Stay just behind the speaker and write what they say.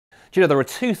Do you know, there are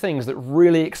two things that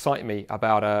really excite me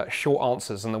about short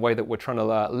answers and the way that we're trying to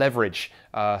leverage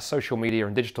social media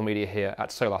and digital media here at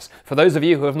Solas. For those of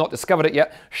you who have not discovered it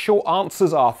yet, short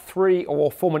answers are 3 or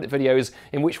 4 minute videos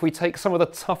in which we take some of the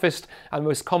toughest and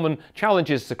most common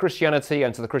challenges to Christianity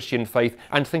and to the Christian faith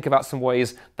and think about some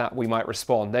ways that we might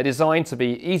respond. They're designed to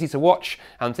be easy to watch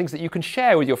and things that you can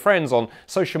share with your friends on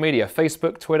social media,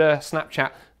 Facebook, Twitter,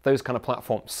 Snapchat, those kind of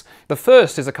platforms. The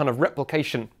first is a kind of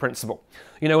replication principle.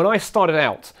 You know, when I started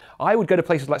out, I would go to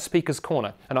places like Speaker's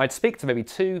Corner and I'd speak to maybe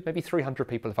 200, maybe 300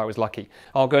 people if I was lucky.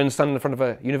 I'll go and stand in front of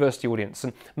a university audience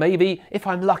and maybe, if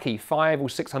I'm lucky, 500 or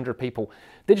 600 people.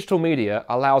 Digital media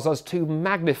allows us to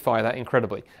magnify that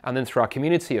incredibly. And then through our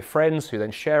community of friends who then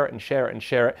share it and share it and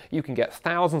share it, you can get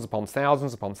thousands upon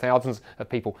thousands upon thousands of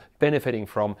people benefiting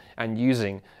from and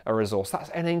using a resource.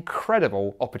 That's an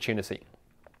incredible opportunity.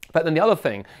 But then the other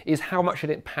thing is how much it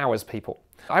empowers people.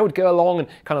 I would go along and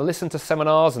kind of listen to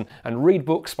seminars and read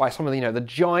books by some of the, the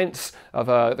giants of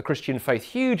the Christian faith,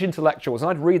 huge intellectuals,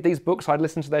 and I'd read these books, I'd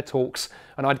listen to their talks,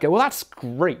 and I'd go, well, that's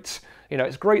great.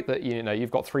 It's great that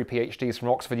you've got 3 PhDs from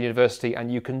Oxford University and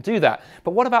you can do that.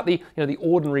 But what about the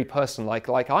ordinary person like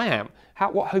I am?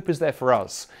 What hope is there for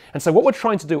us? And so what we're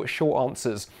trying to do at Short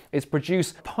Answers is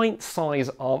produce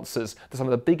pint-sized answers to some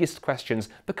of the biggest questions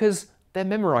because they're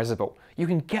memorizable. You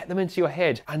can get them into your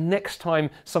head, and next time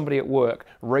somebody at work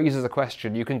raises a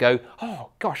question, you can go,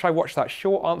 oh gosh, I watched that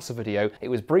short answer video. It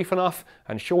was brief enough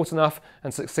and short enough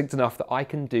and succinct enough that I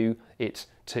can do it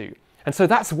too. And so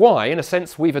that's why, in a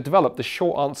sense, we've developed the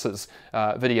short answers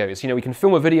videos. We can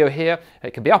film a video here,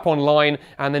 it can be up online,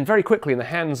 and then very quickly in the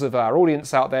hands of our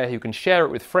audience out there who can share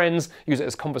it with friends, use it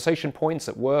as conversation points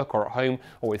at work or at home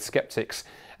or with skeptics.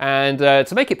 And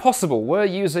to make it possible, we're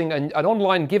using an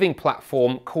online giving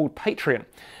platform called Patreon.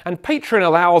 And Patreon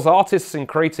allows artists and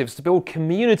creatives to build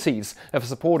communities of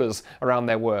supporters around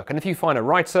their work. And if you find a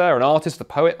writer, an artist, a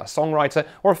poet, a songwriter,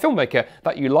 or a filmmaker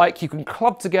that you like, you can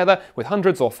club together with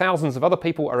hundreds or thousands of other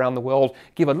people around the world,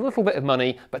 give a little bit of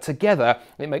money, but together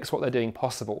it makes what they're doing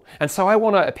possible. And so I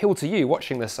want to appeal to you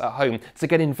watching this at home to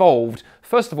get involved.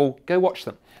 First of all, go watch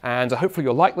them. And hopefully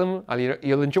you'll like them and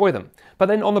you'll enjoy them. But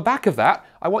then on the back of that,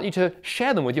 I want you to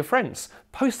share them with your friends.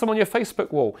 Post them on your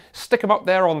Facebook wall. Stick them up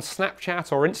there on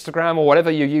Snapchat or Instagram or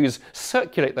whatever you use.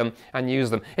 Circulate them and use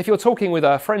them. If you're talking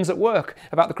with friends at work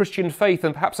about the Christian faith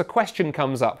and perhaps a question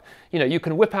comes up, you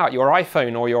can whip out your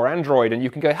iPhone or your Android and you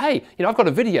can go, hey, I've got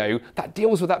a video that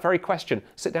deals with that very question.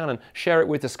 Sit down and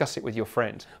discuss it with your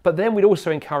friend. But then we'd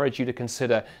also encourage you to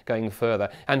consider going further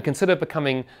and consider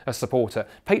becoming a supporter.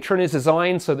 Patreon is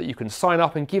designed so that you can sign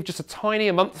up and give just a tiny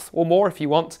a month or more if you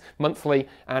want monthly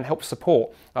and help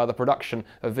support the production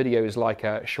of videos like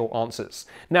Short Answers.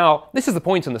 Now, this is the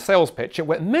point in the sales pitch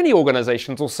where many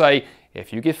organizations will say,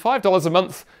 if you give $5 a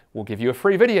month, we'll give you a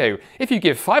free video. If you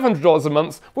give $500 a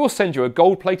month, we'll send you a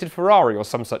gold-plated Ferrari or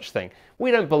some such thing.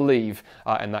 We don't believe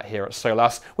in that here at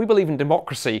Solas. We believe in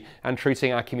democracy and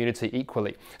treating our community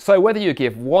equally. So whether you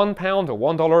give £1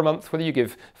 or $1 a month, whether you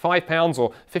give £5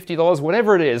 or $50,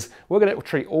 whatever it is, we're going to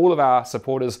treat all of our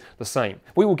supporters the same.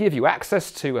 We will give you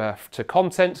access to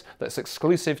content that's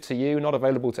exclusive to you, not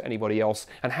available to anybody else,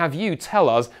 and have you tell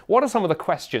us what are some of the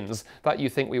questions that you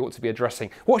think we ought to be addressing.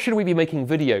 What should we be making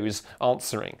videos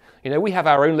answering? We have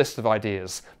our own list of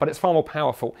ideas, but it's far more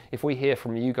powerful if we hear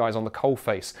from you guys on the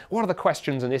coalface. What are the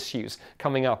questions and issues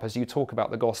coming up as you talk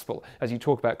about the gospel, as you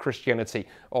talk about Christianity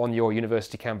on your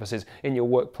university campuses, in your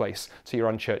workplace, to your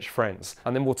unchurched friends?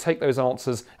 And then we'll take those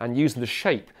answers and use them to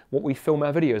shape what we film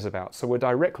our videos about. So we're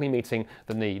directly meeting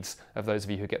the needs of those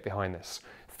of you who get behind this.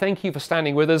 Thank you for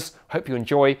standing with us. Hope you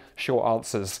enjoy Short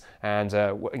Answers and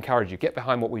encourage you, get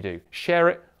behind what we do. Share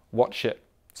it, watch it,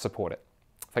 support it.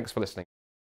 Thanks for listening.